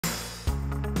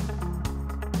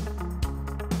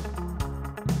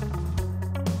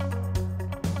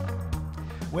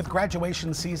With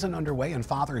graduation season underway and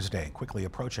Father's Day quickly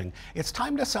approaching, it's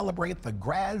time to celebrate the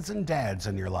grads and dads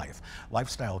in your life.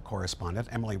 Lifestyle correspondent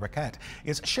Emily Riquette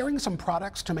is sharing some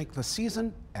products to make the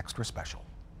season extra special.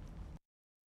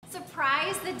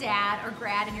 Surprise the dad or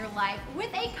grad in your life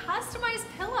with a customized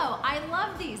pillow. I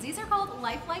love these. These are called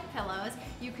lifelike pillows.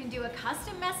 You can do a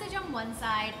custom message on one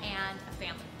side and a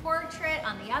family portrait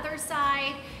on the other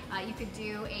side. You could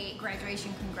do a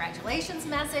graduation congratulations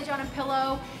message on a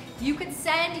pillow. You could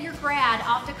send your grad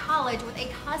off to college with a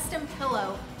custom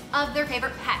pillow of their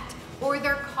favorite pet or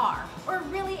their car, or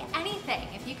really anything.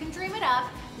 If you can dream it up,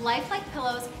 Lifelike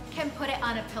Pillows can put it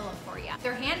on a pillow for you.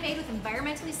 They're handmade with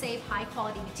environmentally safe, high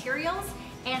quality materials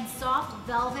and soft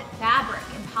velvet fabric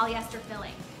and polyester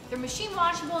filling. They're machine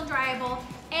washable and dryable,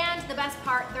 and the best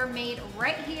part, they're made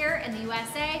right here in the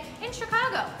USA, in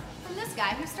Chicago, from this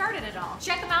guy who started it all.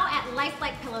 Check them out at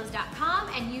lifelikepillows.com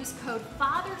and use code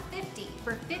FATHER50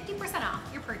 for 50% off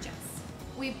your purchase.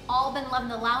 We've all been loving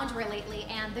the loungewear lately,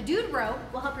 and the Dude Robe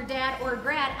will help your dad or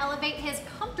grad elevate his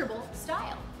comfortable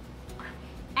style.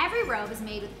 Every robe is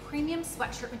made with premium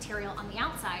sweatshirt material on the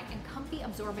outside and comfy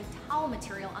absorbent towel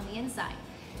material on the inside.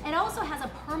 It also has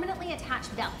a permanently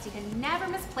attached belt so you can never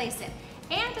misplace it,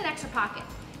 and an extra pocket.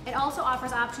 It also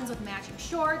offers options with matching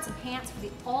shorts and pants for the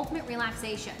ultimate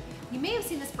relaxation. You may have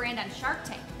seen this brand on Shark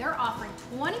Tank. They're offering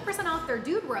 20% off their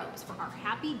Dude Robes for our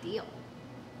happy deal.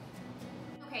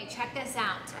 Okay, check this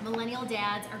out. Millennial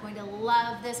dads are going to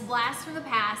love this blast from the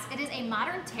past. It is a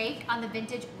modern take on the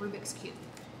vintage Rubik's Cube.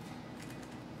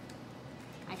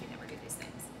 I could never do these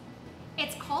things.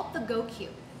 It's called the Go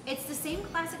Cube. It's the same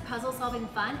classic puzzle solving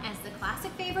fun as the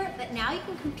classic favorite, but now you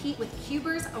can compete with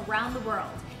cubers around the world.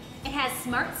 It has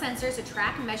smart sensors to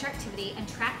track and measure activity and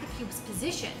track the cube's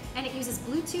position, and it uses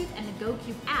Bluetooth and the Go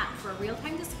Cube app for a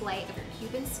real-time display of your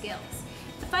Cuban skills.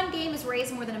 The fun game has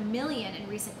raised more than $1 million in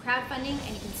recent crowdfunding,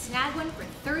 and you can snag one for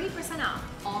 30% off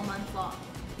all month long.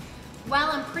 Well,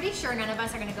 I'm pretty sure none of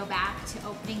us are going to go back to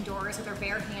opening doors with our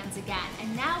bare hands again,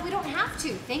 and now we don't have to,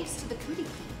 thanks to the Cootie Key.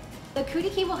 The Cootie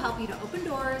Key will help you to open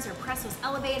doors or press those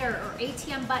elevator or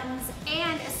ATM buttons,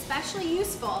 and especially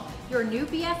useful, your new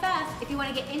BFF if you want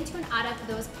to get into and out of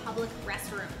those public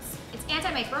restrooms. It's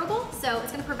antimicrobial, so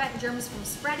it's going to prevent germs from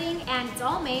spreading, and it's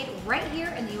all made right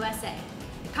here in the USA.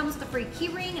 It comes with a free key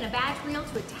ring and a badge reel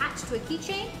to attach to a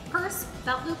keychain, purse,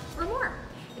 belt loop, or more.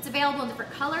 It's available in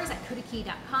different colors at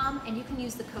CootieKey.com, and you can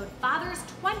use the code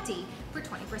FATHERS20 for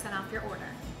 20% off your order.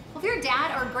 Well, if your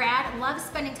dad or grad loves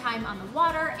spending time on the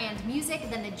water and music,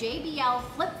 then the JBL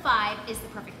Flip 5 is the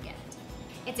perfect gift.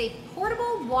 It's a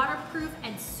portable, waterproof,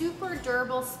 and super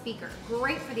durable speaker,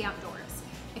 great for the outdoors.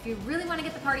 If you really want to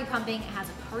get the party pumping, it has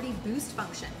a party boost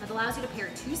function that allows you to pair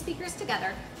two speakers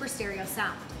together for stereo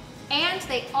sound. And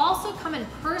they also come in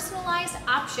personalized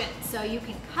options, so you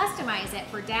can customize it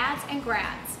for dads and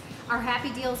grads. Our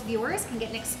Happy Deals viewers can get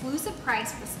an exclusive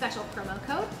price with a special promo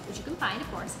code, which you can find, of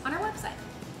course, on our website.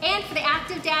 And for the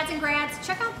active dads and grads,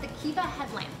 check out the Kiva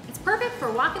headlamp. It's perfect for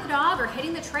walking the dog or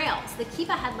hitting the trails. The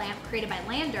Kiva headlamp, created by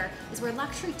Lander, is where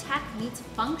luxury tech meets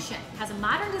function. It has a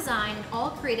modern design and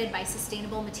all created by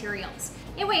sustainable materials.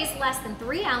 It weighs less than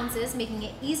 3 ounces, making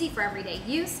it easy for everyday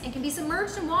use, and can be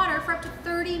submerged in water for up to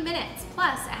 30 minutes.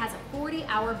 Plus, it has a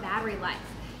 40-hour battery life.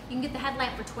 You can get the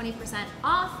headlamp for 20%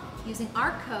 off using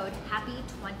our code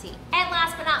HAPPY20. And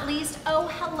last but not least, oh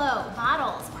hello,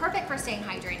 bottles. Perfect for staying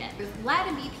hydrated. With lead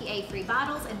and BPA-free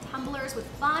bottles and tumblers with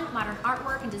fun, modern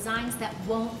artwork and designs that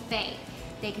won't fade.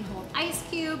 They can hold ice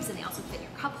cubes, and they also fit in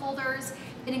your cup holders.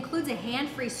 It includes a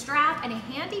hand-free strap and a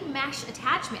handy mesh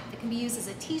attachment that can be used as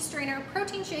a tea strainer,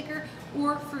 protein shaker,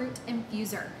 or fruit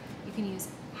infuser. You can use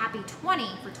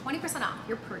HAPPY20 for 20% off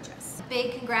your purchase.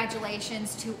 Big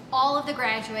congratulations to all of the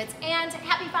graduates, and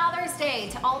happy Father's Day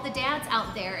to all the dads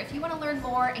out there. If you want to learn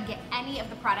more and get any of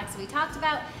the products we talked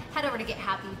about, head over to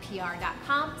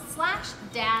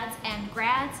gethappypr.com/dads and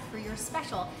grads for your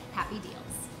special happy deals.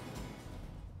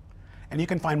 And you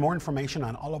can find more information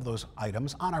on all of those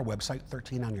items on our website,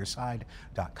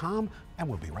 13onyourside.com, and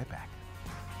we'll be right back.